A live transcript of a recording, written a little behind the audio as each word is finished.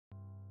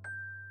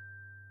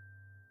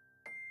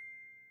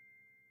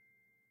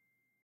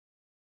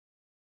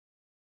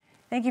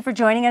Thank you for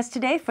joining us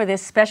today for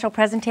this special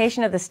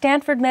presentation of the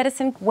Stanford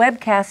Medicine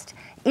webcast,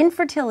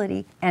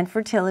 Infertility and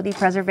Fertility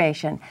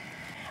Preservation.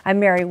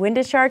 I'm Mary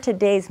Windishar,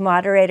 today's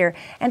moderator,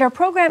 and our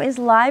program is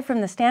live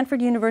from the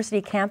Stanford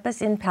University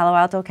campus in Palo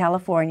Alto,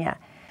 California.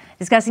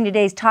 Discussing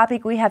today's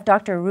topic, we have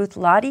Dr. Ruth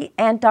Lathi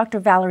and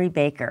Dr. Valerie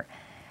Baker.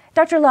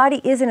 Dr.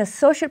 Lathi is an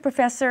associate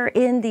professor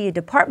in the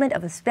Department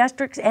of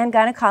Obstetrics and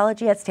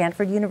Gynecology at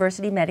Stanford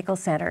University Medical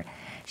Center.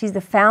 She's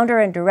the founder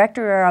and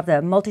director of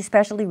the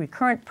multi-specialty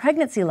Recurrent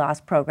Pregnancy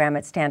Loss Program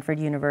at Stanford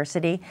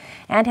University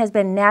and has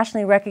been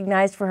nationally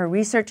recognized for her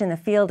research in the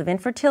field of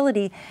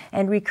infertility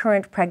and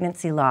recurrent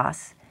pregnancy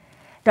loss.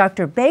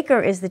 Dr.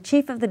 Baker is the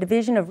chief of the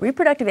Division of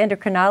Reproductive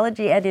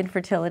Endocrinology and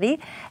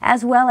Infertility,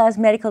 as well as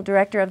medical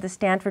director of the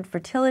Stanford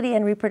Fertility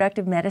and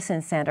Reproductive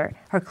Medicine Center.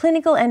 Her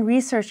clinical and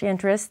research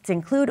interests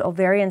include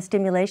ovarian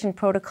stimulation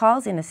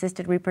protocols in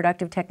assisted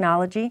reproductive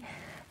technology,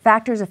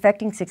 factors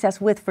affecting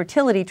success with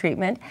fertility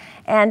treatment,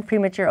 and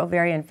premature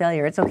ovarian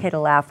failure. It's okay to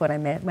laugh when I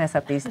mess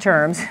up these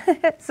terms.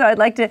 So I'd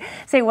like to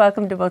say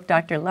welcome to both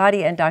Dr.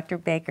 Lathi and Dr.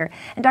 Baker.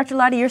 And Dr.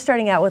 Lathi, you're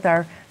starting out with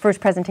our first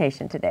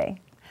presentation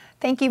today.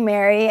 Thank you,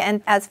 Mary.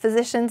 And as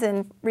physicians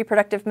in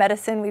reproductive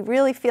medicine, we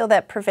really feel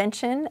that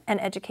prevention and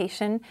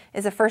education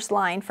is a first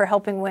line for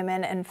helping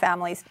women and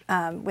families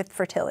with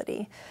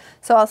fertility.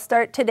 So I'll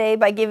start today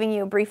by giving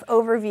you a brief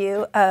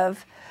overview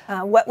of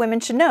what women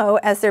should know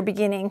as they're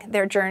beginning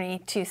their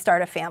journey to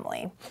start a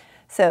family.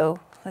 So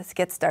let's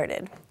get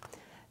started.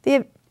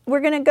 We're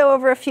going to go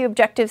over a few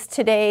objectives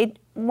today.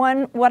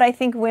 One, what I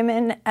think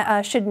women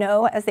should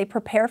know as they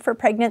prepare for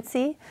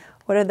pregnancy.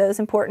 What are those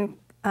important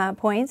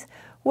points?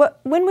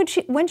 When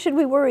should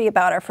we worry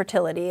about our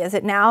fertility? Is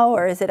it now,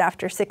 or is it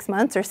after 6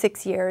 months or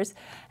 6 years?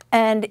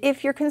 And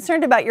if you're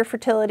concerned about your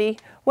fertility,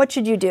 what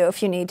should you do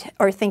if you need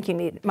or think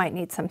you might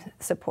need some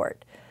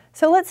support?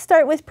 So let's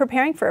start with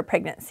preparing for a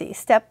pregnancy.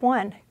 Step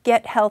 1,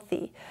 get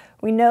healthy.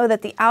 We know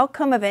that the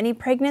outcome of any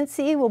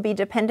pregnancy will be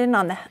dependent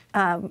on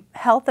the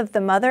health of the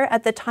mother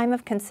at the time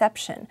of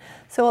conception.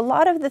 So a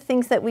lot of the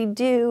things that we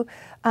do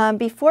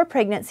before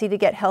pregnancy to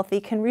get healthy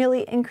can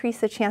really increase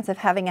the chance of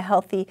having a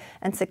healthy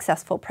and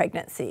successful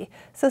pregnancy.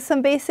 So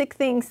some basic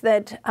things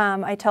that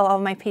I tell all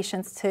my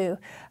patients to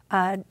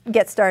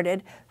get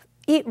started.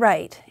 Eat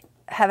right,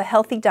 have a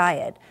healthy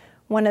diet.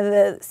 One of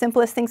the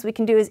simplest things we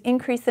can do is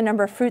increase the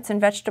number of fruits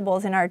and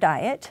vegetables in our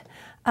diet.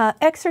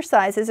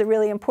 Exercise is a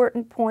really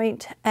important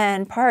point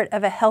and part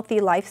of a healthy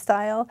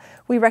lifestyle.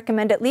 We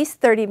recommend at least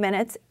 30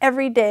 minutes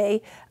every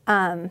day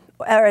or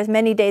as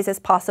many days as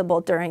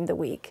possible during the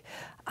week.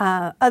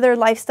 Other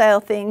lifestyle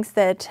things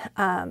that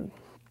are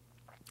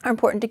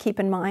important to keep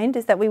in mind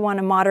is that we want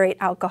to moderate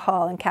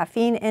alcohol and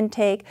caffeine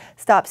intake,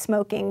 stop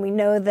smoking. We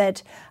know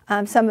that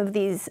some of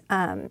these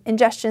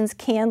ingestions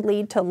can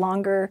lead to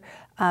longer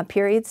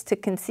periods to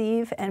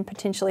conceive and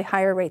potentially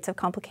higher rates of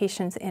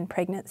complications in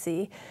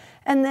pregnancy.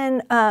 And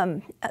then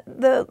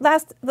the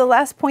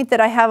last point that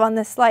I have on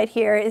this slide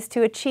here is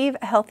to achieve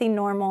a healthy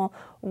normal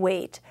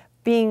weight.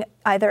 Being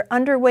either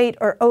underweight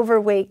or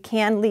overweight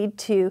can lead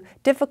to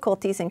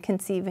difficulties in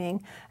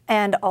conceiving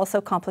and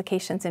also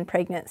complications in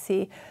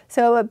pregnancy.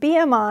 So a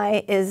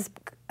BMI is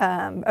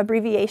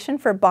abbreviation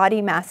for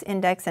body mass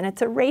index, and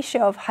it's a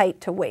ratio of height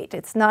to weight.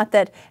 It's not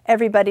that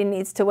everybody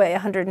needs to weigh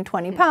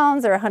 120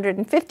 pounds or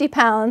 150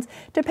 pounds.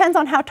 Depends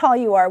on how tall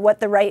you are, what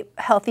the right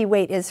healthy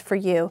weight is for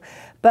you.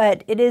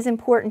 But it is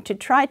important to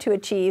try to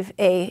achieve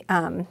a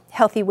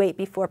healthy weight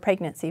before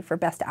pregnancy for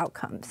best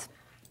outcomes.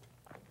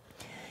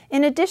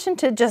 In addition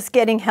to just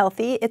getting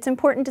healthy, it's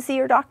important to see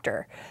your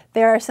doctor.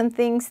 There are some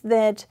things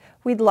that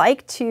we'd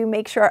like to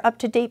make sure are up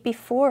to date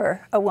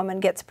before a woman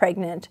gets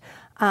pregnant.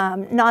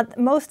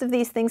 Most of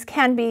these things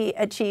can be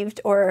achieved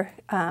or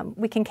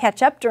we can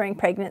catch up during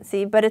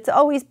pregnancy, but it's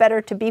always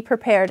better to be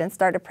prepared and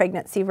start a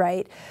pregnancy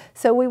right.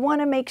 So we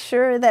want to make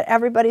sure that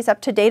everybody's up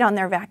to date on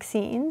their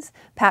vaccines,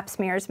 pap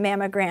smears,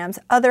 mammograms,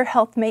 other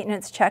health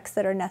maintenance checks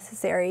that are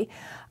necessary.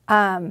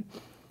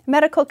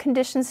 Medical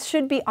conditions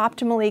should be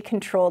optimally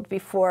controlled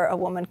before a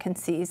woman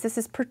conceives. This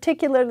is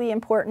particularly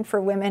important for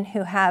women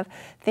who have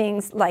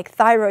things like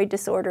thyroid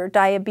disorder,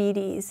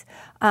 diabetes,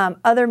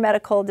 other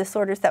medical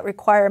disorders that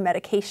require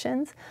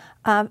medications.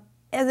 As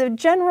a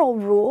general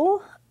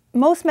rule,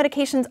 most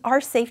medications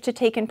are safe to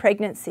take in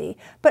pregnancy,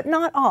 but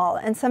not all,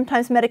 and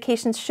sometimes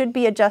medications should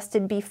be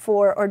adjusted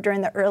before or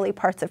during the early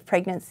parts of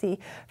pregnancy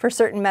for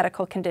certain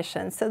medical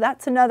conditions. So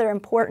that's another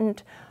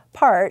important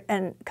part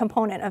and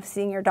component of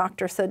seeing your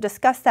doctor, so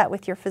discuss that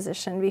with your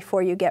physician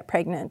before you get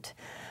pregnant.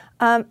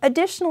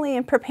 Additionally,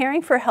 in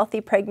preparing for a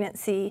healthy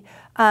pregnancy,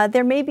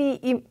 there may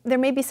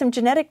be some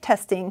genetic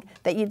testing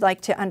that you'd like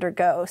to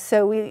undergo.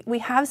 So we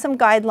have some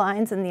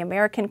guidelines, and the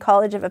American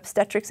College of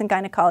Obstetrics and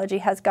Gynecology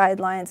has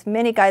guidelines,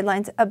 many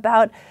guidelines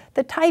about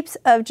the types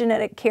of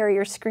genetic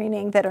carrier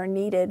screening that are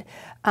needed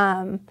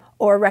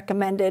or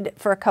recommended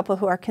for a couple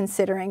who are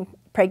considering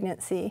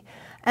pregnancy.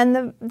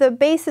 And the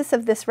basis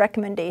of this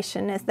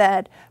recommendation is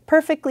that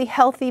perfectly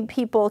healthy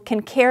people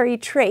can carry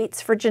traits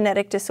for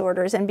genetic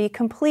disorders and be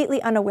completely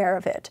unaware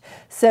of it.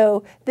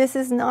 So this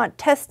is not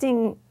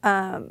testing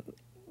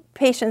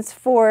patients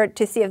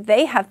to see if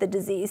they have the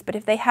disease, but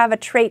if they have a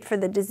trait for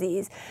the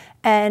disease.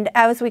 And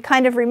as we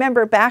kind of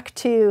remember back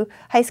to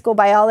high school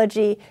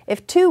biology,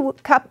 if two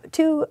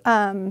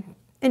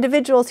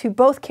individuals who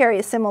both carry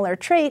a similar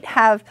trait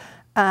have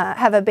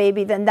a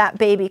baby, then that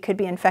baby could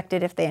be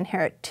infected if they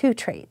inherit two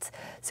traits.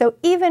 So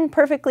even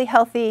perfectly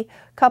healthy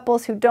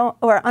couples who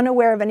are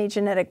unaware of any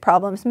genetic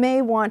problems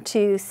may want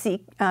to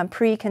seek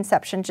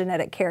preconception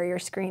genetic carrier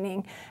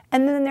screening.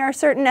 And then there are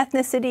certain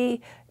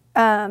ethnicity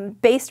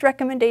based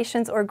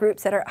recommendations or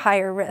groups that are at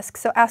higher risk.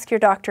 So ask your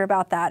doctor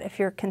about that if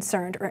you're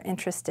concerned or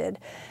interested.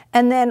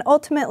 And then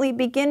ultimately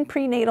begin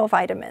prenatal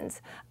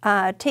vitamins.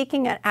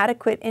 Taking an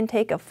adequate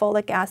intake of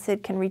folic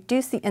acid can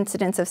reduce the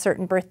incidence of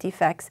certain birth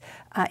defects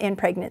in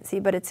pregnancy,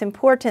 but it's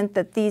important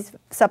that these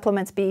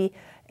supplements be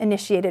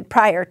initiated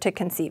prior to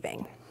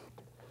conceiving.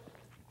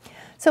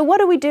 So what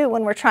do we do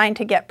when we're trying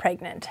to get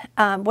pregnant?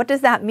 What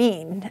does that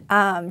mean?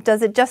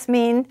 Does it just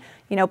mean,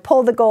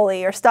 pull the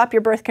goalie or stop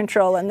your birth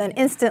control and then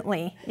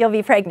instantly you'll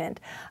be pregnant?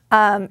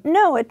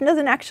 No, it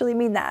doesn't actually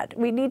mean that.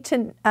 We need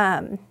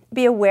to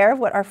be aware of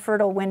what our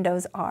fertile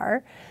windows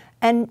are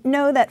and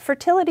know that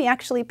fertility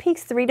actually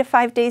peaks 3 to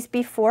 5 days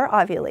before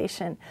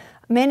ovulation.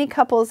 Many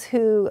couples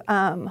who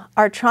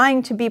are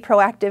trying to be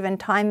proactive and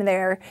time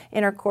their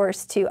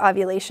intercourse to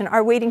ovulation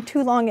are waiting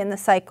too long in the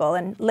cycle.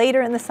 And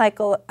later in the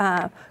cycle,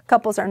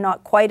 couples are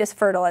not quite as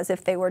fertile as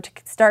if they were to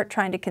start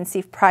trying to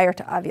conceive prior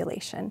to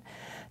ovulation.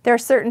 There are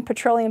certain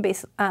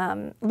petroleum-based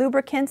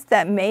lubricants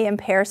that may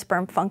impair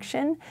sperm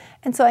function.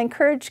 And so I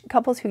encourage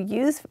couples who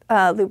use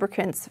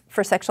lubricants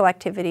for sexual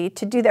activity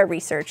to do their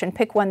research and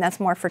pick one that's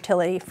more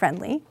fertility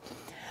friendly.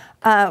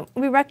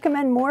 We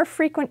recommend more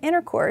frequent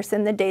intercourse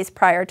in the days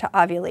prior to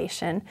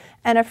ovulation,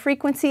 and a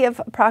frequency of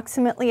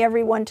approximately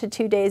every 1 to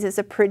 2 days is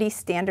a pretty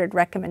standard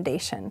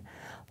recommendation.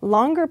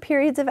 Longer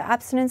periods of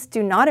abstinence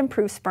do not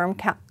improve sperm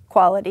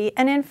quality,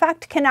 and in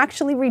fact can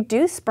actually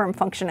reduce sperm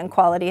function and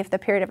quality if the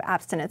period of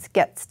abstinence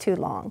gets too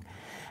long.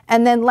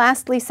 And then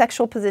lastly,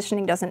 sexual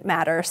positioning doesn't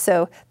matter,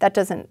 so that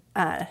doesn't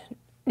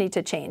need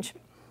to change.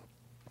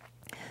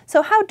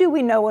 So how do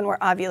we know when we're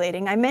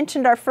ovulating? I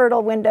mentioned our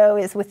fertile window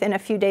is within a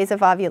few days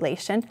of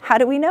ovulation. How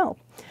do we know?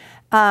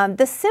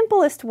 The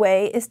simplest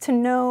way is to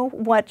know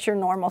what your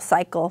normal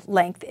cycle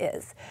length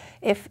is.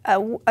 If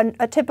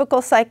a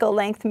typical cycle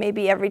length may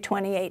be every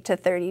 28 to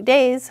 30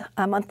 days,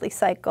 a monthly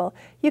cycle,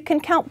 you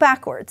can count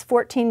backwards,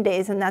 14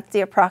 days, and that's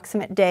the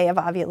approximate day of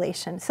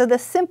ovulation. So the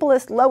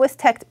simplest, lowest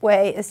tech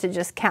way is to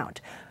just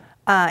count.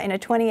 In a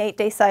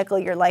 28-day cycle,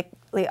 you're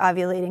likely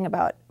ovulating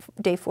about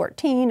day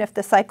 14. If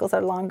the cycles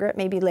are longer, it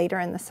may be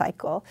later in the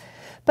cycle.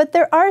 But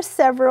there are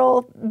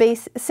several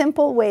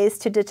simple ways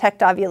to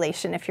detect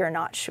ovulation if you're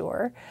not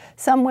sure.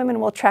 Some women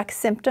will track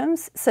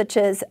symptoms, such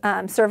as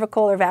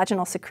cervical or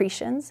vaginal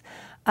secretions.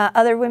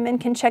 Other women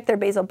can check their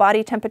basal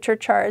body temperature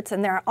charts,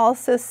 and there are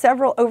also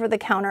several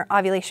over-the-counter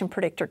ovulation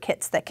predictor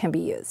kits that can be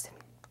used.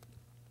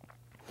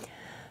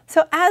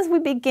 So as we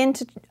begin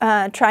to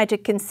try to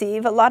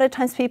conceive, a lot of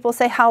times people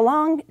say, how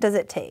long does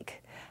it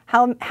take?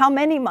 How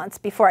many months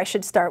before I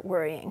should start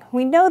worrying?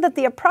 We know that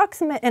the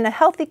approximate in a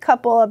healthy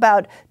couple,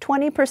 about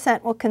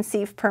 20% will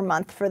conceive per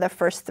month for the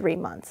first 3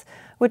 months,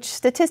 which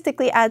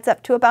statistically adds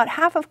up to about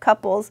half of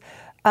couples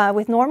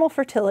with normal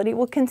fertility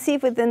will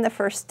conceive within the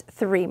first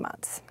 3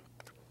 months.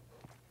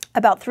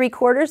 About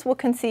 3/4 will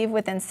conceive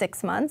within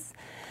 6 months,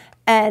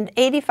 and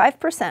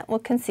 85% will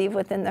conceive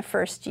within the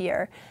first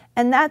year.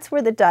 And that's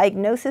where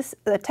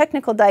the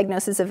technical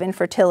diagnosis of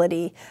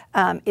infertility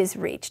is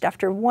reached.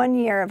 After 1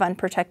 year of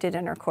unprotected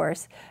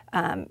intercourse,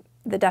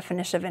 the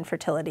definition of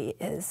infertility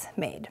is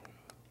made.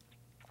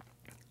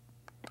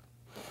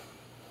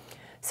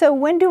 So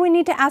when do we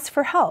need to ask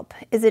for help?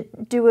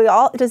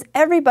 Does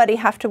everybody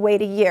have to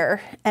wait a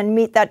year and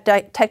meet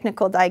that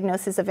technical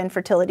diagnosis of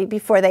infertility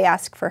before they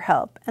ask for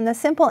help? And the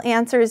simple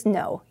answer is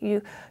no.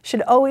 You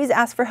should always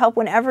ask for help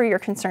whenever you're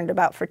concerned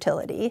about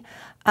fertility.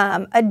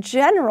 A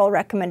general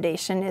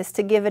recommendation is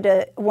to give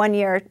it 1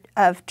 year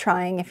of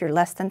trying if you're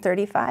less than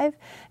 35,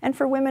 and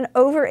for women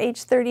over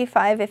age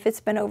 35, if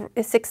it's been over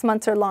 6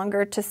 months or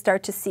longer, to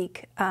start to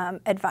seek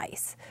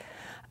advice.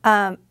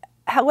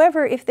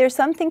 However, if there's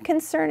something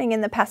concerning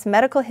in the past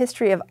medical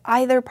history of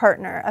either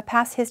partner, a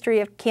past history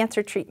of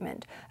cancer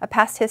treatment, a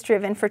past history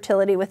of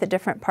infertility with a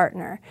different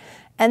partner,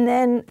 and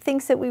then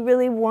things that we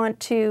really want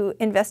to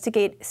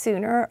investigate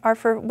sooner are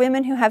for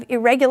women who have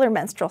irregular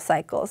menstrual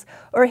cycles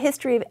or a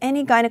history of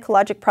any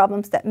gynecologic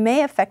problems that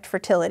may affect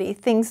fertility,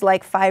 things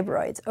like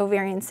fibroids,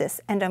 ovarian cysts,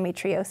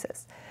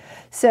 endometriosis.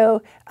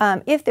 So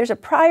if there's a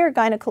prior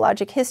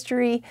gynecologic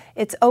history,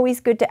 it's always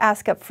good to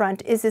ask up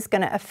front, is this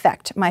going to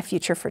affect my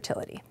future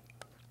fertility?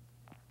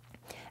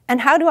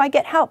 And how do I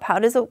get help? How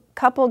does a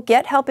couple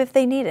get help if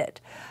they need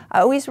it? I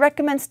always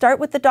recommend start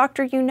with the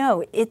doctor you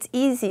know. It's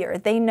easier.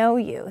 They know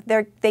you.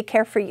 They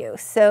care for you.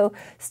 So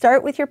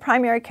start with your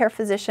primary care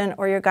physician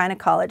or your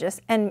gynecologist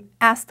and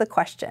ask the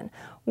question,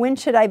 when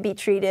should I be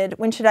treated?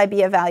 When should I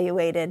be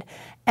evaluated?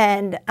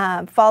 And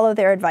follow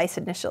their advice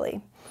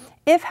initially.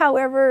 If,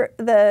 however,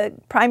 the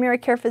primary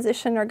care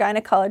physician or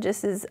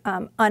gynecologist is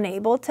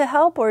unable to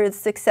help, or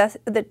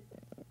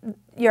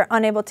you're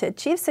unable to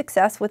achieve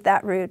success with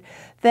that route,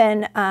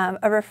 then a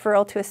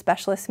referral to a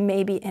specialist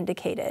may be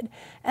indicated.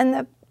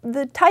 And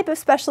the type of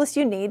specialist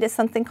you need is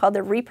something called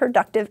a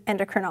reproductive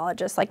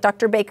endocrinologist, like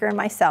Dr. Baker and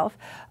myself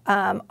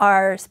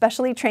are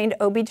specially trained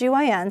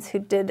OBGYNs who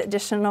did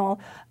additional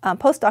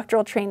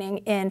postdoctoral training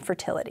in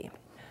fertility.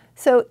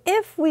 So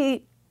if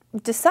we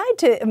decide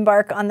to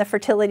embark on the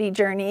fertility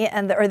journey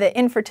or the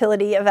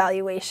infertility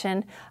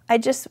evaluation, I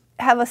just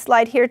have a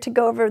slide here to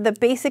go over the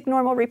basic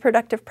normal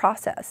reproductive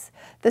process.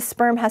 The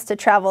sperm has to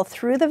travel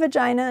through the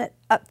vagina,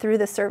 up through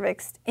the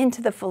cervix,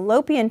 into the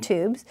fallopian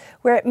tubes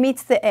where it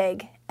meets the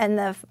egg, and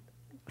the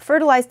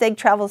fertilized egg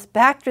travels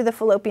back through the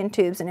fallopian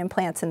tubes and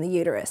implants in the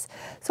uterus.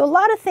 So a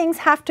lot of things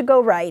have to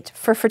go right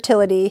for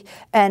fertility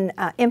and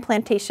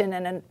implantation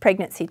and a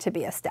pregnancy to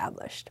be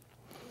established.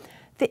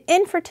 The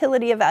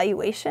infertility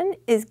evaluation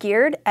is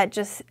geared at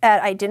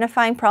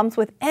identifying problems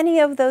with any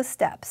of those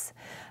steps.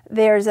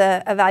 There's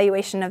an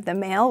evaluation of the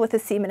male with a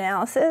semen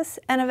analysis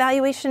and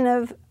evaluation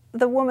of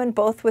the woman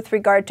both with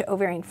regard to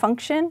ovarian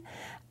function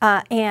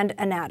and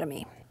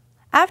anatomy.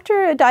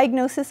 After a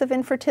diagnosis of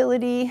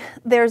infertility,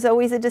 there's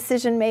always a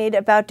decision made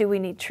about, do we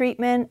need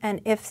treatment,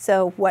 and if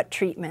so, what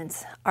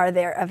treatments are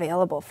there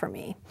available for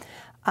me?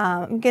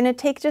 I'm going to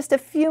take just a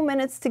few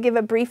minutes to give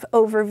a brief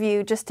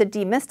overview just to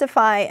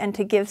demystify and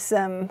to give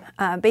some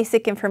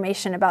basic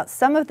information about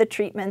some of the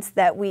treatments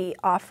that we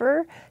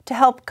offer to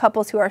help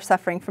couples who are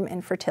suffering from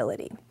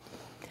infertility.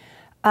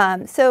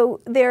 So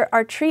there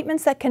are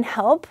treatments that can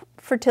help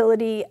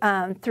fertility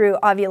through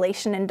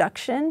ovulation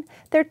induction.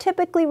 They're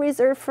typically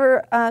reserved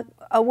for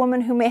a woman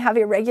who may have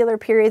irregular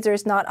periods or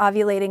is not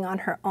ovulating on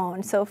her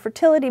own. So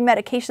fertility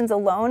medications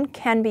alone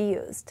can be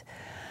used.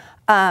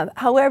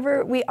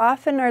 However, we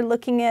often are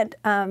looking at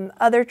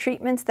other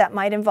treatments that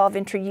might involve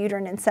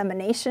intrauterine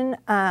insemination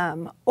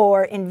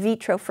or in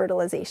vitro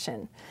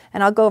fertilization.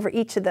 And I'll go over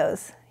each of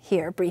those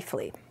here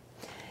briefly.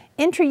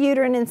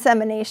 Intrauterine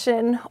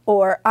insemination,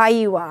 or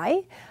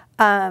IUI,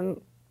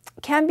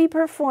 can be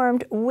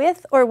performed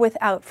with or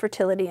without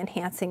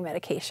fertility-enhancing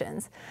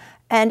medications.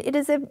 And it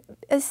is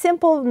a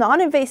simple,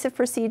 non-invasive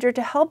procedure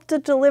to help to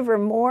deliver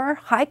more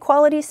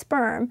high-quality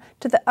sperm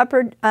to the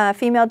upper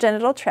female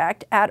genital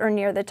tract at or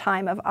near the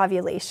time of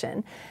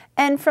ovulation.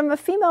 And from a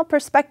female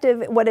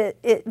perspective,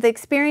 the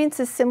experience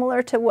is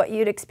similar to what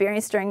you'd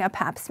experience during a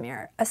pap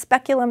smear. A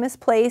speculum is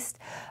placed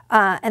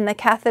and the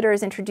catheter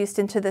is introduced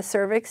into the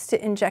cervix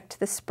to inject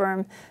the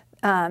sperm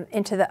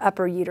into the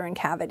upper uterine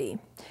cavity.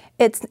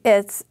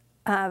 It's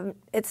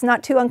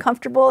not too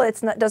uncomfortable. It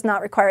does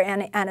not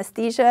require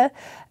anesthesia,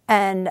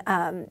 and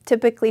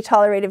typically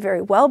tolerated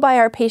very well by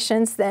our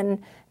patients.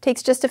 Then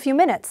takes just a few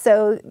minutes.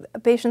 So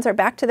patients are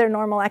back to their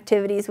normal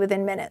activities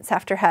within minutes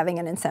after having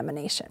an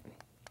insemination.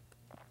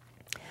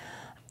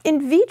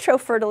 In vitro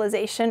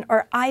fertilization,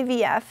 or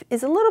IVF,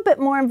 is a little bit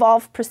more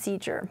involved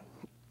procedure.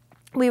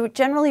 We would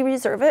generally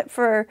reserve it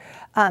for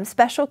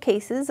special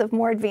cases of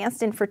more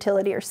advanced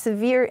infertility or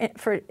severe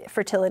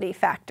fertility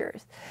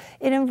factors.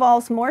 It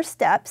involves more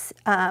steps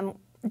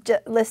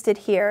listed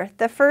here.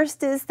 The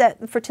first is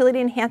that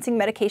fertility-enhancing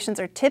medications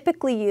are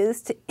typically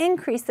used to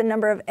increase the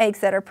number of eggs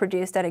that are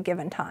produced at a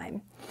given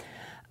time.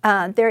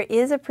 There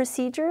is a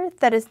procedure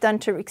that is done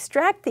to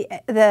extract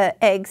the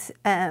eggs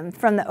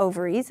from the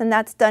ovaries, and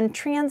that's done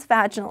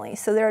transvaginally.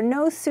 So there are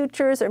no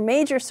sutures or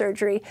major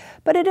surgery,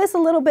 but it is a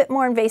little bit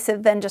more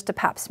invasive than just a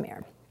pap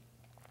smear.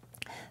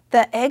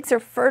 The eggs are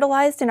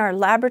fertilized in our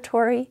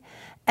laboratory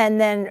and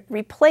then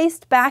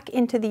replaced back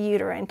into the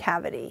uterine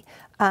cavity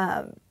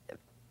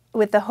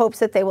with the hopes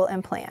that they will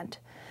implant.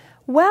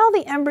 While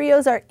the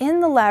embryos are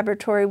in the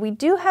laboratory, we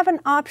do have an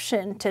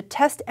option to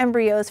test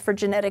embryos for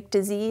genetic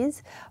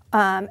disease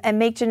and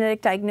make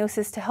genetic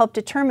diagnosis to help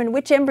determine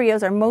which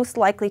embryos are most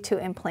likely to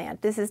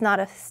implant. This is not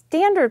a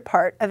standard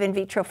part of in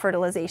vitro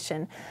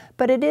fertilization,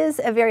 but it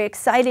is a very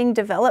exciting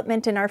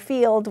development in our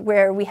field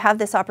where we have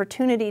this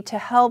opportunity to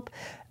help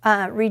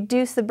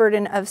reduce the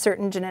burden of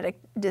certain genetic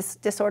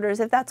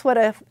disorders, if that's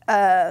what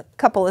a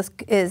couple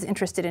is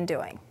interested in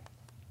doing.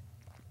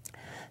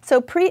 So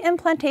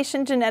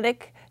pre-implantation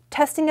genetic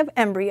testing of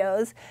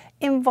embryos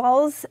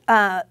involves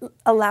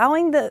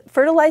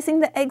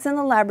fertilizing the eggs in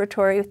the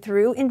laboratory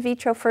through in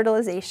vitro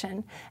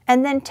fertilization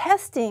and then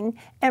testing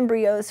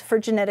embryos for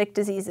genetic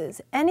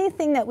diseases.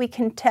 Anything that we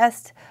can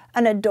test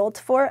an adult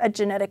for, a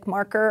genetic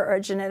marker or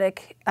a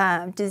genetic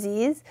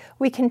disease,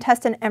 we can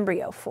test an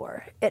embryo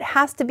for. It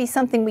has to be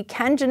something we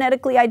can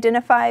genetically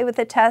identify with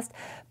a test,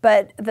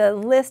 but the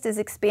list is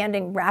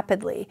expanding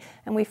rapidly,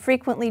 and we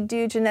frequently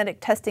do genetic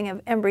testing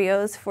of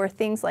embryos for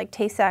things like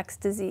Tay-Sachs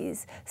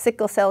disease,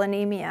 sickle cell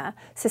anemia,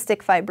 cystic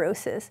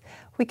fibrosis.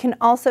 We can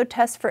also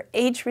test for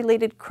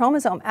age-related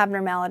chromosome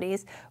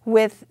abnormalities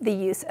with the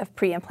use of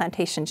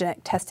pre-implantation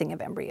genetic testing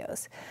of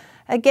embryos.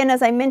 Again,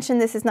 as I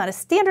mentioned, this is not a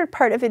standard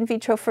part of in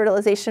vitro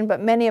fertilization, but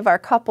many of our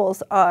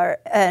couples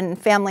and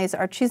families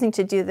are choosing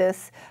to do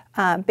this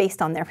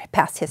based on their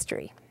past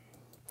history.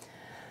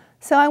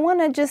 So I want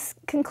to just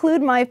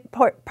conclude my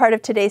part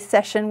of today's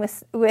session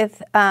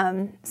with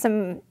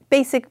some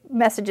basic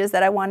messages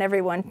that I want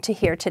everyone to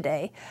hear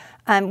today.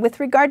 With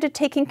regard to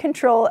taking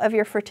control of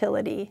your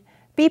fertility,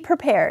 be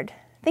prepared.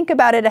 Think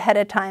about it ahead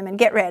of time and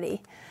get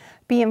ready.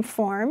 Be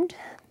informed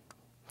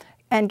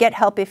and get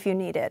help if you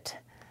need it.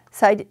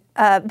 So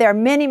there are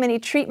many, many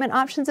treatment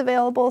options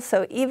available,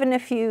 so even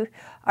if you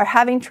are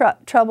having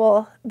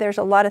trouble, there's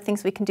a lot of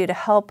things we can do to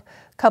help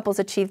couples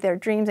achieve their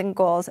dreams and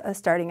goals of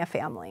starting a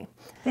family.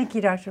 Thank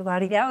you, Dr.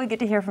 Lathi. Now we get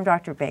to hear from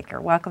Dr. Baker.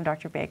 Welcome,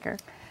 Dr. Baker.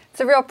 It's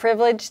a real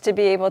privilege to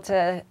be able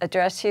to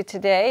address you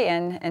today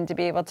and to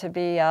be able to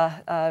be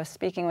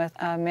speaking with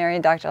Mary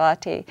and Dr.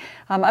 Lathi.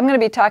 I'm going to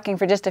be talking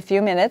for just a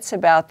few minutes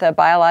about the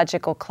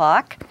biological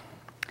clock.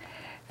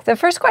 The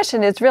first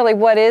question is really,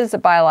 what is a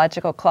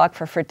biological clock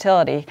for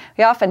fertility?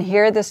 We often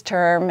hear this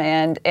term,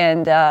 and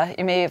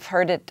you may have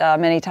heard it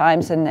many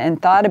times and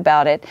thought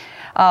about it.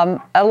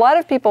 A lot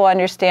of people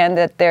understand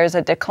that there's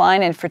a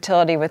decline in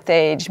fertility with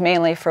age,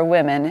 mainly for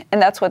women,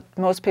 and that's what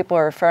most people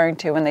are referring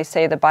to when they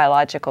say the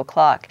biological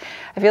clock.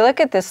 If you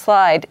look at this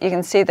slide, you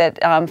can see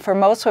that for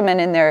most women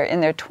in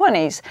their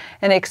 20s,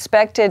 an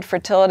expected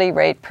fertility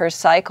rate per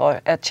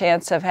cycle, a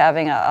chance of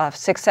having a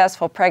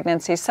successful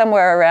pregnancy,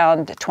 somewhere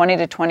around 20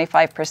 to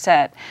 25%.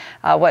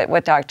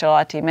 What Dr.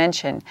 Lathi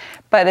mentioned.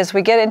 But as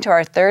we get into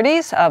our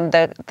 30s,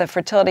 the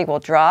fertility will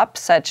drop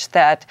such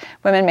that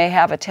women may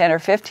have a 10 or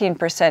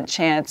 15%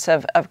 chance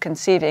of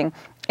conceiving,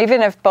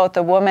 even if both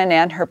the woman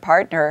and her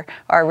partner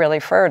are really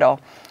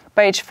fertile.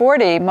 By age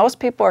 40, most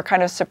people are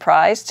kind of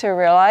surprised to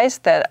realize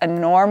that a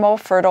normal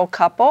fertile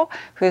couple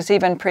who's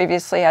even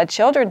previously had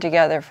children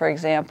together, for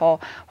example,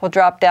 will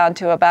drop down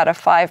to about a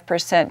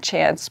 5%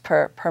 chance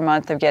per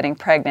month of getting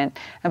pregnant.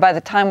 And by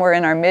the time we're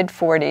in our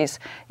mid-40s,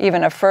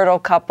 even a fertile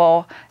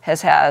couple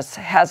has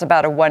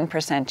about a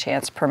 1%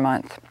 chance per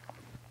month.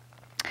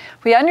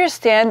 We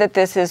understand that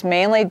this is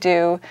mainly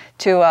due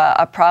to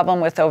a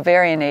problem with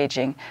ovarian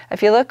aging.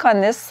 If you look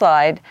on this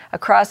slide,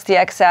 across the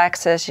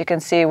x-axis you can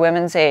see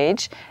women's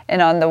age,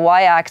 and on the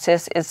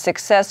y-axis is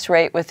success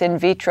rate with in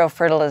vitro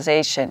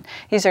fertilization.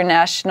 These are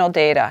national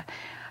data.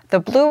 The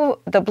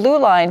blue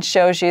line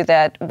shows you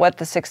that what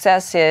the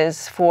success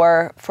is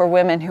for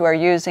women who are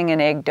using an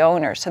egg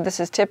donor. So this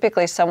is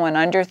typically someone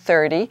under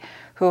 30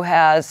 who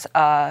has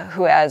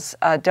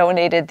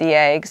donated the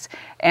eggs,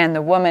 and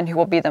the woman who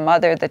will be the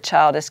mother of the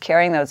child is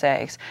carrying those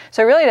eggs.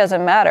 So it really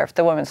doesn't matter if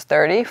the woman's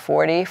 30,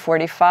 40,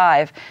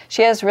 45.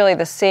 She has really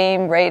the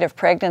same rate of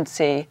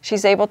pregnancy.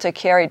 She's able to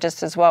carry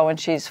just as well when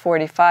she's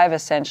 45,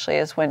 essentially,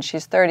 as when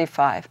she's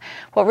 35.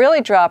 What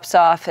really drops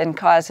off and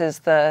causes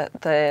the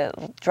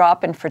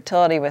drop in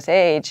fertility with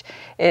age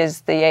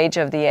is the age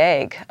of the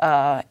egg.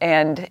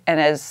 And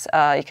as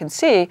you can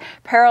see,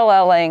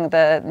 paralleling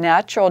the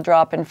natural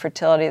drop in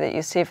fertility that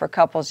you see for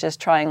couples just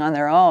trying on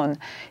their own,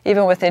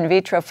 even with in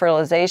vitro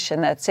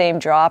fertilization, that same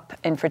drop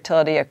in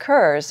fertility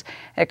occurs.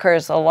 It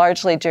occurs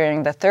largely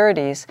during the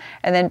 30s,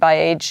 and then by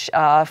age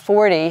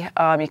 40,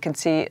 you can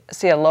see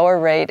a lower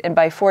rate, and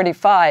by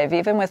 45,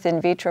 even with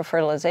in vitro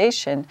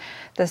fertilization,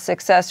 the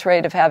success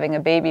rate of having a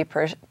baby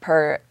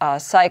per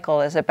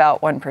cycle is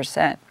about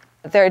 1%.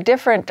 There are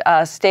different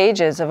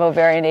stages of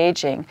ovarian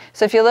aging.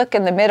 So if you look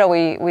in the middle,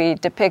 we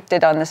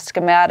depicted on the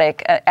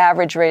schematic an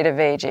average rate of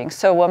aging.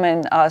 So a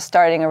woman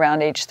starting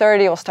around age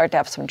 30 will start to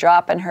have some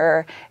drop in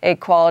her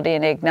egg quality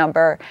and egg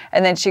number,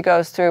 and then she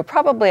goes through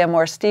probably a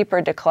more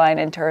steeper decline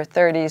into her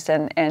 30s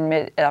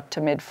and up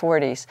to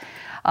mid-40s.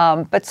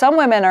 But some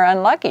women are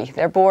unlucky.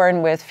 They're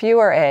born with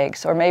fewer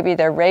eggs, or maybe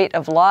their rate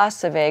of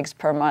loss of eggs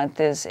per month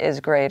is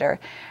greater.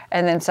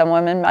 And then some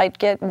women might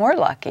get more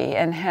lucky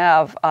and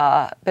have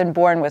been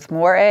born with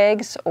more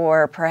eggs,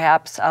 or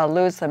perhaps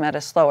lose them at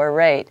a slower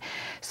rate.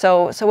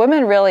 So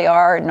women really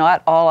are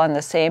not all on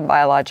the same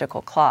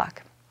biological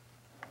clock.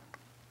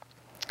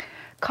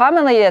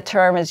 Commonly, a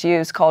term is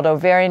used called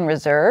ovarian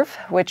reserve,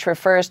 which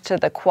refers to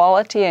the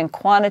quality and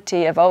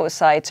quantity of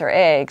oocytes or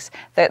eggs,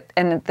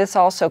 and this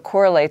also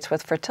correlates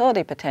with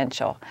fertility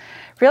potential.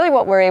 Really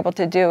what we're able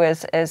to do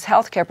as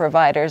healthcare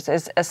providers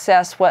is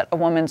assess what a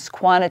woman's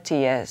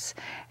quantity is.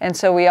 And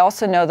so we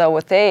also know, though,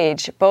 with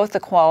age, both the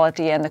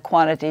quality and the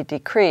quantity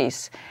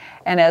decrease.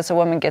 And as a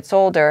woman gets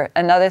older,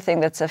 another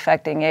thing that's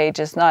affecting age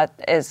is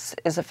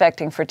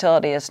affecting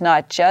fertility is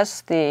not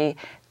just the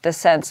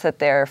sense that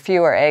there are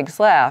fewer eggs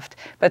left,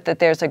 but that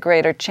there's a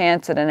greater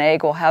chance that an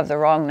egg will have the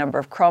wrong number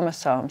of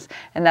chromosomes,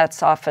 and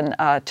that's often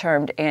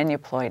termed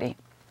aneuploidy.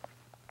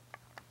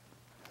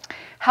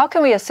 How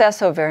can we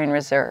assess ovarian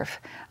reserve?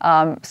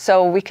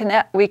 So we can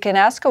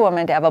ask a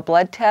woman to have a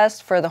blood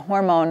test for the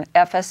hormone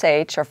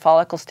FSH, or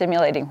follicle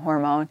stimulating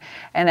hormone,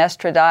 and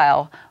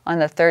estradiol on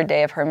the 3rd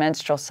day of her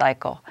menstrual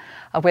cycle.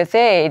 With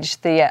age,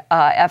 the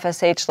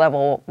FSH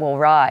level will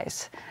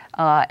rise.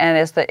 And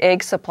as the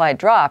egg supply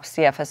drops,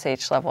 the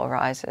FSH level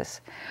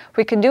rises.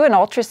 We can do an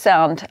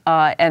ultrasound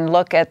and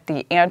look at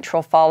the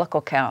antral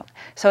follicle count.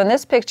 So in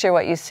this picture,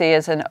 what you see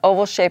is an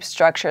oval-shaped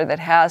structure that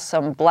has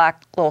some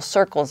black little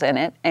circles in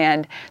it.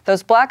 And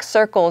those black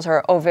circles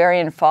are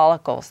ovarian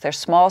follicles. They're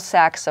small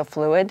sacs of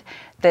fluid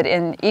that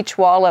in each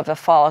wall of the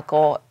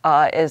follicle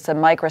is a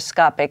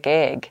microscopic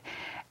egg.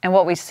 And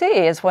what we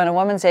see is when a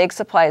woman's egg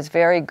supply is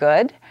very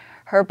good,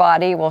 her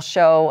body will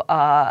show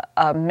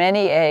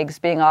many eggs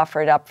being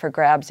offered up for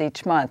grabs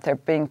each month. They're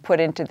being put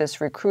into this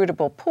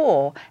recruitable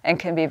pool and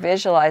can be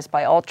visualized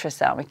by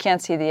ultrasound. We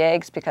can't see the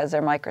eggs because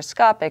they're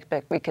microscopic,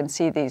 but we can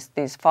see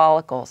these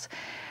follicles.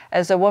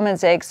 As a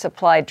woman's egg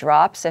supply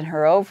drops in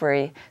her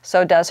ovary,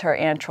 so does her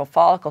antral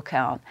follicle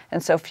count.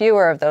 And so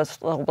fewer of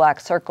those little black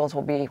circles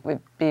will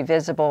be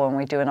visible when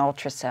we do an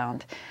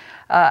ultrasound.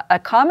 A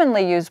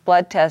commonly used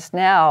blood test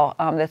now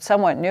that's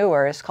somewhat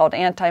newer is called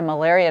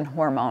anti-Müllerian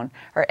hormone,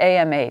 or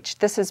AMH.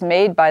 This is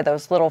made by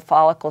those little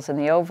follicles in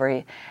the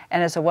ovary,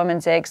 and as a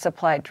woman's egg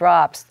supply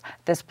drops,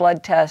 this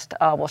blood test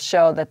will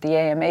show that the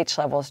AMH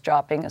level is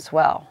dropping as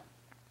well.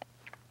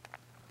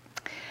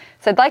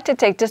 So I'd like to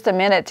take just a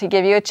minute to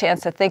give you a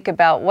chance to think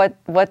about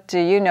what do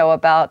you know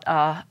about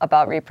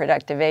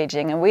reproductive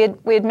aging. And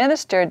we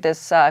administered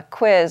this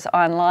quiz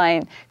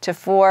online to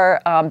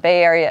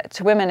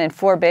women in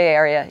 4 Bay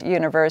Area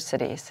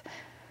universities.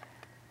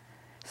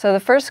 So the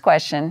first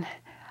question,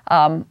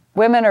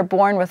 women are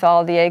born with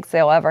all the eggs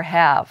they'll ever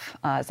have.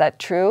 Is that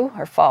true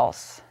or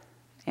false?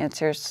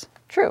 Answer's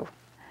true.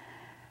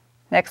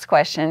 Next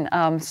question,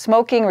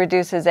 smoking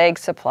reduces egg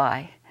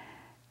supply.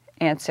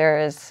 Answer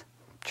is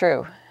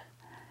true.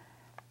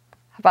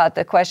 About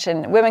the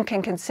question, women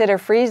can consider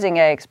freezing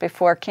eggs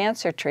before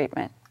cancer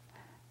treatment.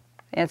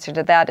 The answer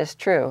to that is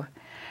true.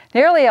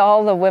 Nearly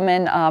all the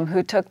women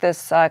who took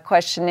this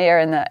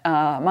questionnaire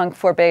among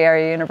 4 Bay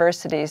Area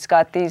universities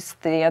got the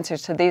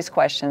answers to these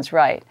questions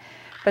right.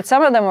 But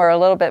some of them were a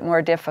little bit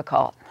more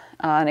difficult.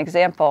 An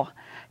example,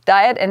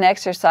 diet and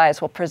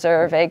exercise will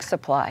preserve egg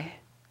supply.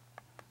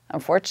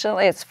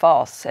 Unfortunately, it's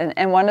false.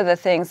 And one of the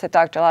things that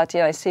Dr. Lathi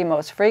and I see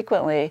most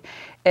frequently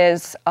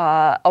is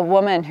a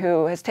woman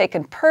who has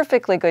taken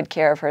perfectly good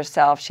care of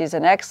herself. She's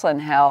in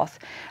excellent health.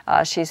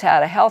 She's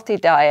had a healthy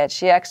diet.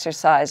 She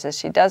exercises.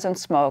 She doesn't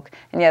smoke.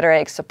 And yet her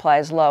egg supply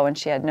is low, and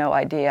she had no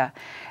idea.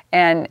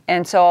 And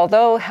so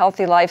although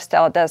healthy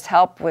lifestyle does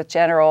help with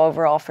general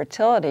overall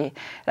fertility, it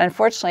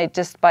unfortunately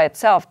just by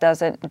itself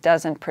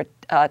doesn't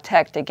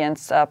protect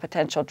against a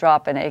potential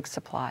drop in egg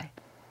supply.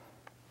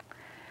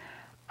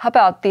 How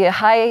about the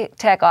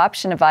high-tech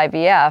option of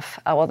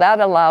IVF? Will that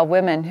allow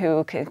women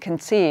who can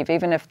conceive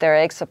even if their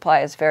egg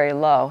supply is very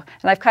low?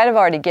 And I've kind of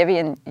already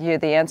given you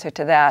the answer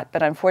to that,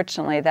 but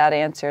unfortunately that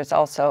answer is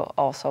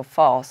also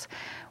false.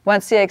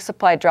 Once the egg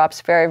supply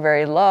drops very,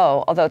 very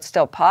low, although it's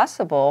still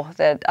possible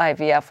that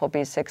IVF will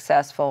be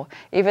successful,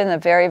 even the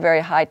very, very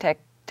high-tech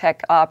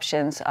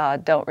options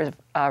don't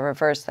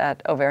reverse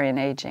that ovarian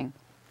aging.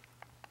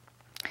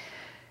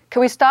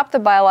 Can we stop the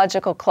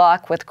biological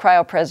clock with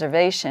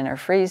cryopreservation or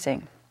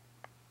freezing?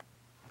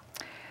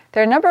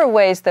 There are a number of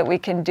ways that we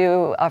can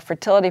do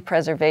fertility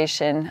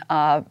preservation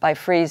by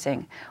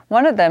freezing.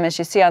 One of them, as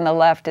you see on the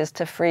left, is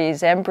to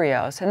freeze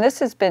embryos. And this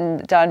has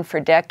been done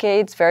for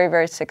decades very,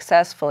 very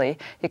successfully.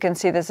 You can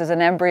see this is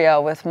an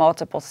embryo with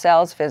multiple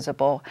cells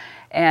visible.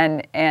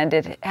 And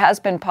it has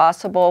been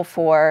possible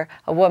for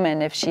a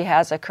woman, if she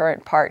has a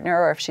current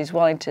partner or if she's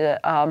willing to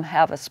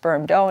have a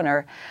sperm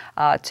donor,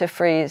 to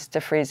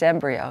freeze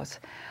embryos.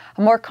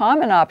 A more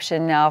common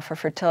option now for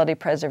fertility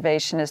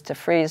preservation is to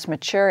freeze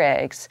mature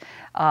eggs,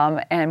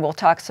 and we'll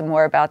talk some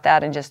more about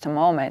that in just a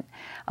moment.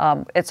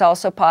 It's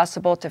also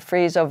possible to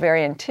freeze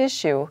ovarian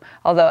tissue,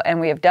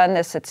 and we have done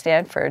this at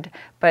Stanford,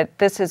 but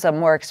this is a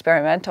more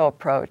experimental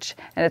approach.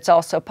 And it's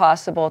also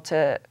possible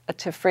to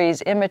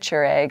freeze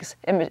immature eggs.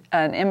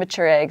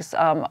 Immature eggs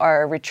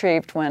are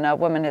retrieved when a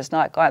woman has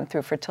not gone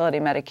through fertility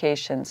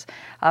medications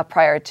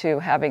prior to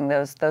having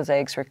those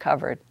eggs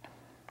recovered.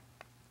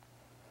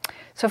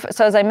 So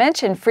as I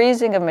mentioned,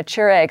 freezing of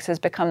mature eggs has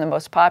become the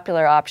most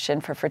popular option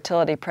for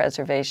fertility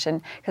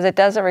preservation because it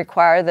doesn't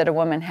require that a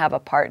woman have a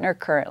partner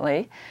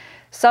currently.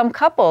 Some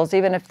couples,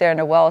 even if they're in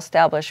a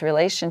well-established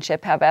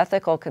relationship, have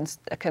ethical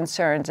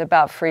concerns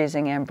about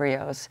freezing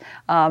embryos,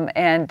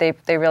 and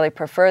they really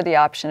prefer the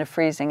option of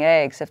freezing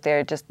eggs if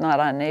they're just not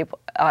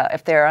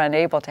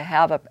unable to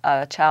have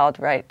a child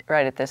right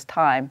at this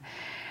time.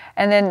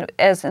 And then,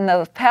 as in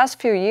the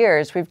past few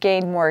years, we've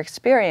gained more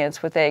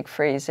experience with egg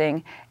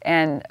freezing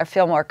and I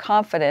feel more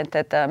confident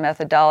that the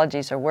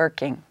methodologies are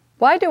working.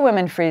 Why do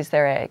women freeze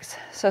their eggs?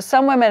 So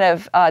some women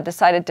have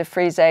decided to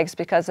freeze eggs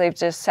because they've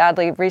just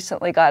sadly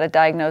recently got a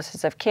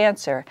diagnosis of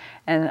cancer,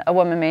 and a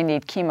woman may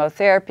need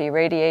chemotherapy,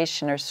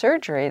 radiation, or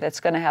surgery that's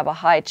going to have a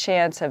high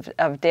chance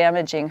of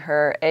damaging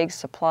her egg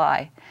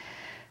supply.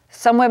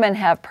 Some women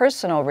have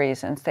personal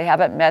reasons. They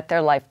haven't met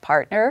their life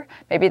partner.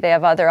 Maybe they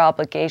have other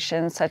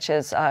obligations such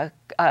as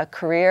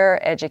career,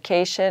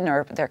 education,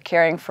 or they're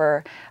caring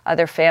for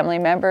other family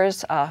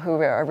members who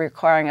are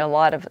requiring a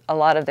lot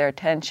of their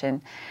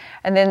attention.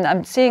 And then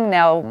I'm seeing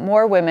now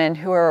more women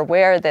who are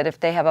aware that if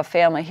they have a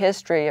family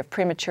history of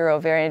premature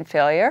ovarian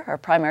failure or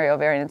primary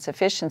ovarian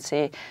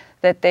insufficiency,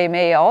 that they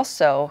may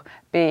also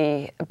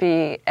be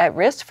at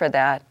risk for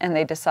that, and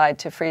they decide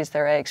to freeze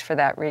their eggs for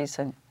that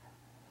reason.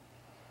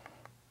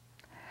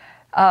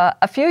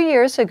 A few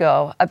years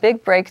ago, a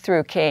big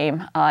breakthrough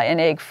came in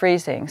egg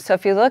freezing. So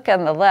if you look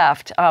on the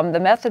left, the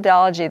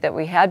methodology that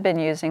we had been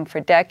using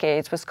for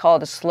decades was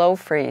called a slow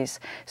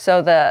freeze.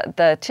 So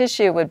the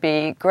tissue would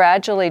be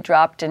gradually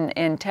dropped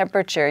in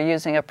temperature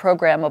using a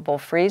programmable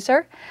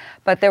freezer.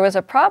 But there was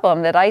a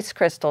problem that ice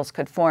crystals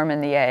could form in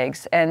the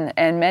eggs, and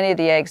many of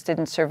the eggs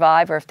didn't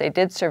survive, or if they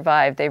did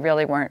survive, they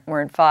really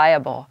weren't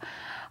viable.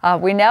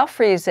 We now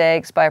freeze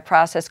eggs by a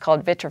process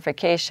called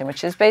vitrification,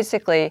 which is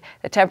basically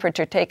the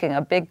temperature taking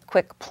a big,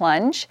 quick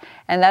plunge,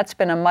 and that's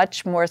been a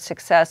much more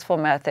successful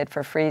method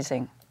for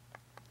freezing.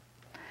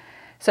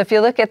 So if you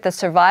look at the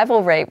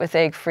survival rate with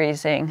egg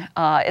freezing,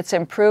 it's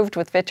improved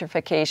with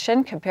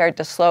vitrification compared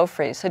to slow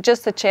freeze. So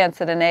just the chance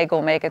that an egg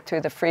will make it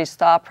through the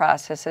freeze-thaw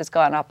process has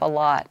gone up a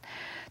lot.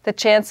 The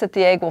chance that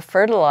the egg will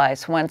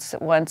fertilize once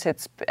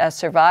it's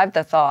survived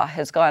the thaw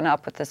has gone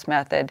up with this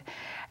method.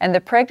 And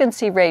the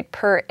pregnancy rate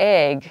per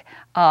egg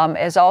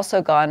has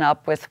also gone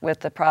up with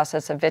the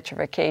process of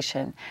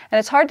vitrification. And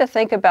it's hard to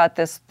think about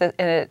this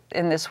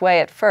in this way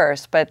at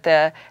first, but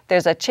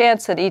there's a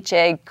chance that each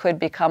egg could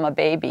become a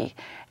baby.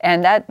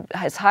 And that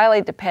is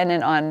highly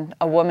dependent on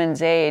a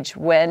woman's age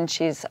when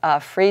she's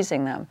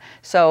freezing them.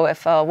 So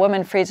if a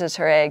woman freezes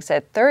her eggs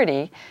at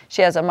 30,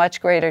 she has a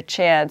much greater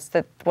chance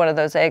that one of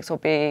those eggs will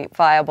be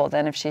viable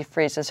than if she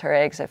freezes her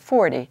eggs at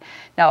 40.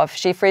 Now, if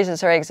she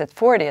freezes her eggs at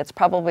 40, it's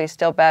probably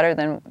still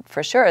better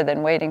for sure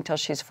than waiting till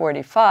she's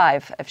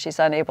 45 if she's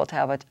unable to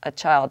have a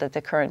child at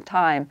the current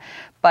time.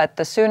 But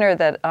the sooner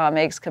that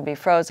eggs can be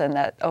frozen,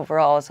 that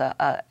overall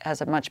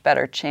has a much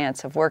better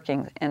chance of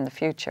working in the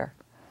future.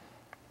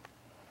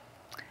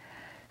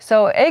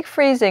 So egg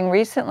freezing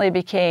recently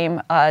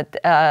became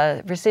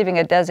receiving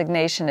a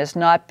designation as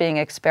not being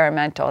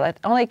experimental. That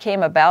only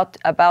came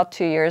about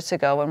 2 years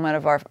ago when one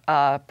of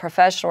our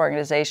professional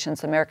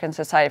organizations, the American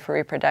Society for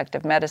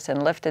Reproductive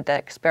Medicine, lifted that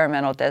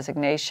experimental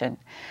designation.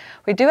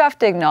 We do have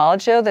to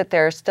acknowledge, though, that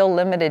there are still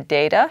limited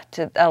data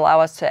to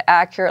allow us to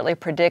accurately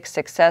predict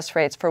success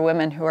rates for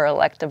women who are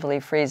electively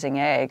freezing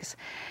eggs.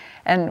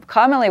 And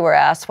commonly we're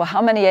asked, well,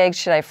 how many eggs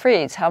should I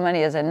freeze? How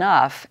many is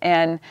enough?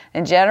 And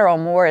in general,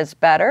 more is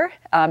better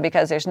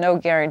because there's no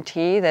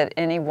guarantee that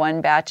any one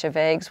batch of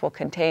eggs will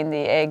contain the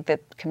egg that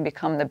can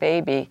become the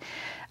baby.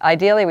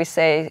 Ideally, we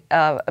say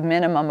a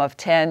minimum of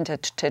 10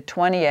 to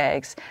 20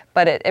 eggs,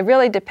 but it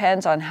really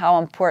depends on how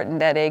important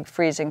that egg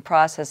freezing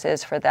process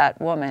is for that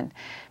woman.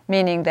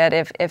 Meaning that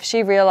if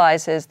she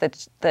realizes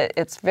that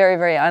it's very,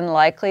 very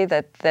unlikely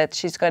that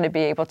she's going to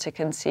be able to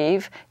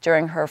conceive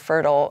during her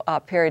fertile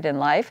period in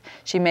life,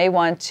 she may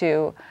want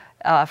to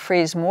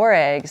freeze more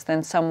eggs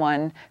than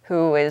someone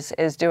who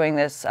is doing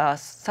this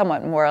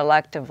somewhat more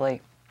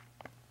electively.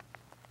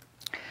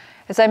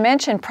 As I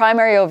mentioned,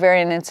 primary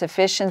ovarian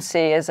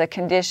insufficiency is a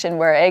condition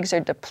where eggs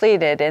are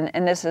depleted,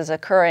 and this is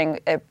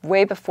occurring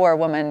way before a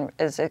woman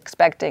is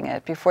expecting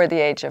it, before the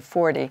age of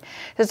 40. It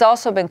has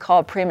also been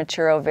called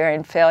premature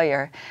ovarian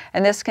failure,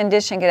 and this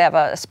condition can have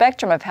a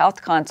spectrum of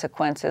health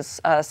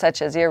consequences,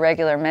 such as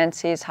irregular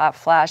menses, hot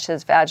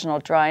flashes, vaginal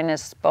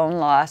dryness, bone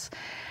loss.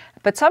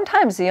 But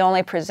sometimes the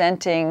only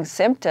presenting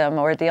symptom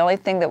or the only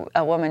thing that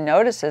a woman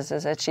notices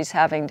is that she's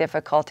having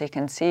difficulty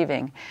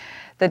conceiving.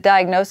 The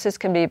diagnosis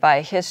can be by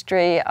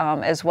history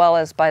as well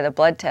as by the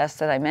blood test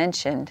that I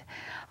mentioned.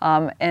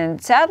 And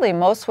sadly,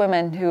 most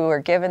women who are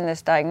given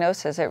this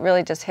diagnosis, it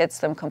really just hits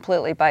them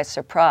completely by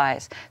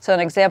surprise. So an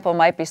example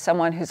might be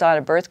someone who's on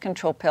a birth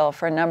control pill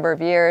for a number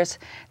of years,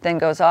 then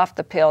goes off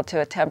the pill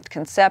to attempt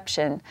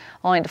conception,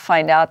 only to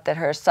find out that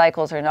her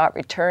cycles are not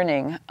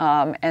returning,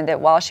 and that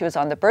while she was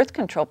on the birth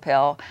control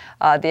pill,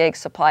 the egg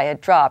supply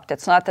had dropped.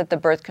 It's not that the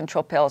birth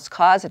control pills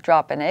cause a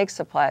drop in egg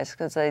supplies,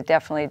 because they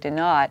definitely do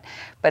not,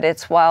 but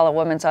it's while a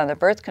woman's on the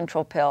birth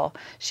control pill,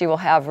 she will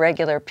have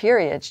regular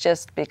periods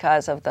just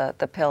because of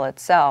the pill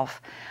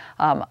itself.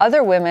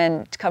 Other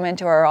women come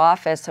into our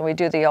office and we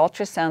do the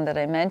ultrasound that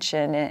I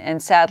mentioned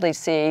and sadly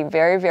see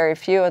very, very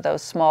few of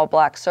those small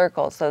black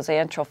circles, those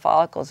antral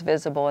follicles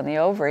visible in the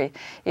ovary,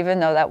 even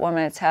though that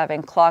woman is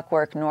having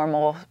clockwork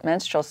normal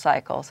menstrual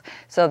cycles.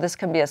 So this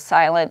can be a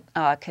silent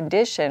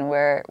condition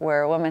where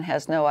a woman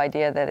has no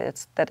idea that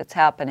it's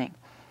happening.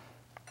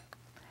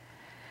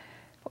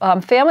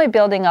 Family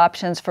building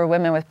options for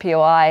women with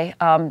POI,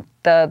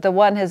 the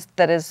one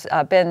that has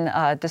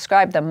been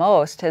described the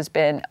most has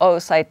been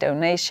oocyte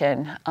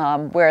donation,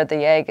 where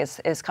the egg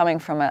is coming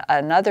from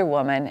another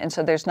woman, and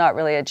so there's not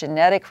really a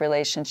genetic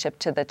relationship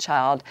to the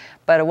child,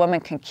 but a woman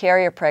can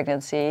carry a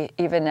pregnancy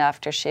even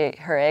after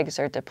her eggs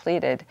are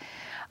depleted.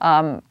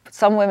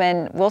 Some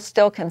women will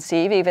still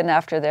conceive even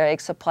after their egg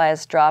supply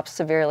has dropped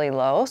severely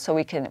low, so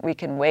we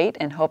can wait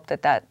and hope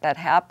that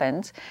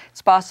happens.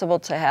 It's possible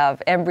to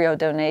have embryo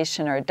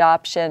donation or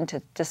adoption, to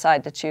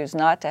decide to choose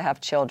not to have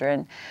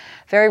children.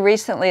 Very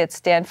recently at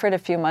Stanford, a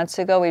few months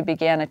ago, we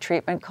began a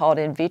treatment called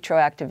in vitro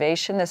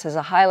activation. This is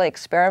a highly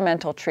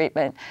experimental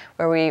treatment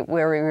where we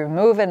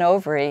remove an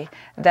ovary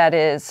that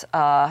is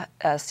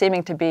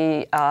seeming to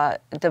be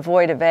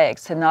devoid of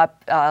eggs and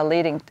not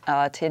leading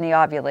to any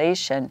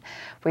ovulation.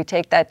 We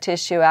take that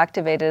tissue,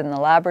 activate it in the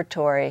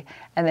laboratory,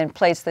 and then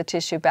place the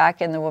tissue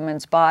back in the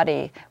woman's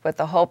body with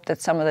the hope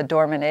that some of the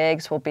dormant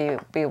eggs will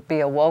be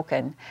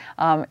awoken.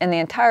 In the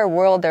entire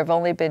world, there have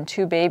only been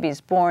 2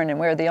 babies born, and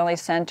we're the only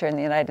center in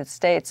the United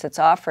States that's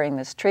offering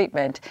this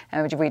treatment,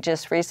 and we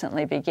just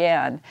recently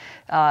began.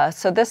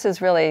 So this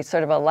is really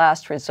sort of a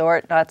last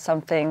resort, not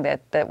something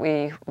that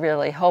we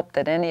really hope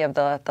that any of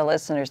the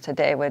listeners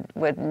today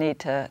would need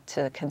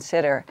to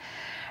consider.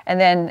 And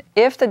then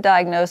if the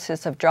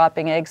diagnosis of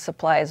dropping egg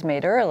supply is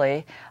made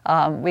early,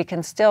 we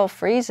can still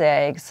freeze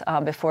eggs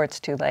before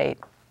it's too late.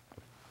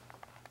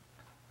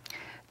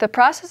 The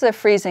process of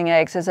freezing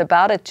eggs is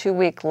about a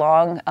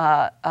 2-week-long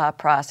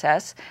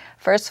process.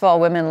 First of all,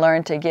 women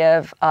learn to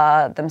give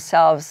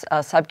themselves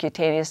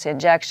subcutaneous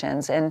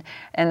injections, and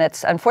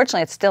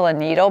unfortunately it's still a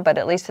needle, but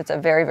at least it's a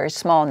very, very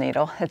small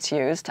needle that's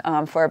used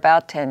for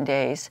about 10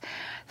 days.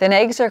 Then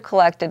eggs are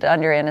collected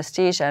under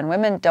anesthesia, and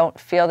women don't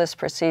feel this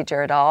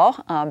procedure at all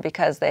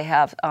because they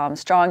have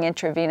strong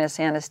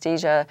intravenous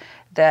anesthesia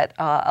that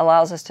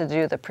allows us to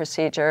do the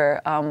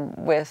procedure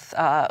with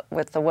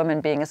the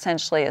woman being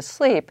essentially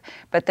asleep,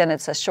 but then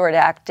it's a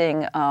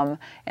short-acting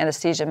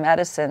anesthesia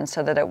medicine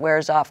so that it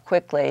wears off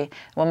quickly.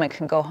 The woman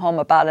can go home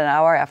about an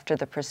hour after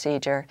the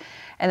procedure,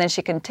 and then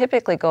she can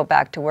typically go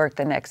back to work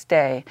the next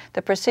day.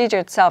 The procedure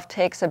itself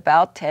takes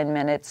about 10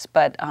 minutes,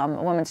 but a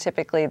woman's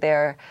typically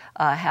there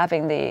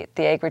having the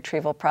egg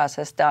retrieval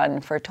process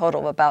done for a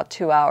total of about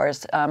 2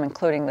 hours,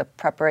 including the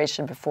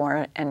preparation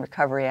before and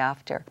recovery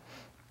after.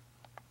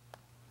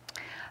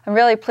 I'm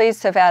really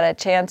pleased to have had a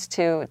chance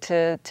to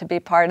be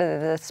part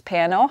of this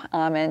panel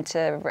and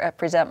to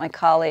represent my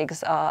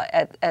colleagues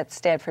at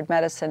Stanford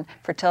Medicine,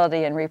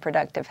 Fertility and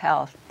Reproductive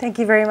Health. Thank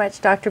you very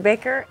much, Dr.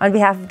 Baker. On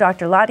behalf of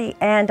Dr. Lathi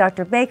and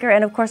Dr. Baker,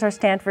 and of course our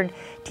Stanford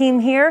team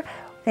here,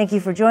 thank you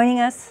for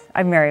joining us.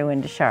 I'm Mary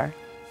Windishar.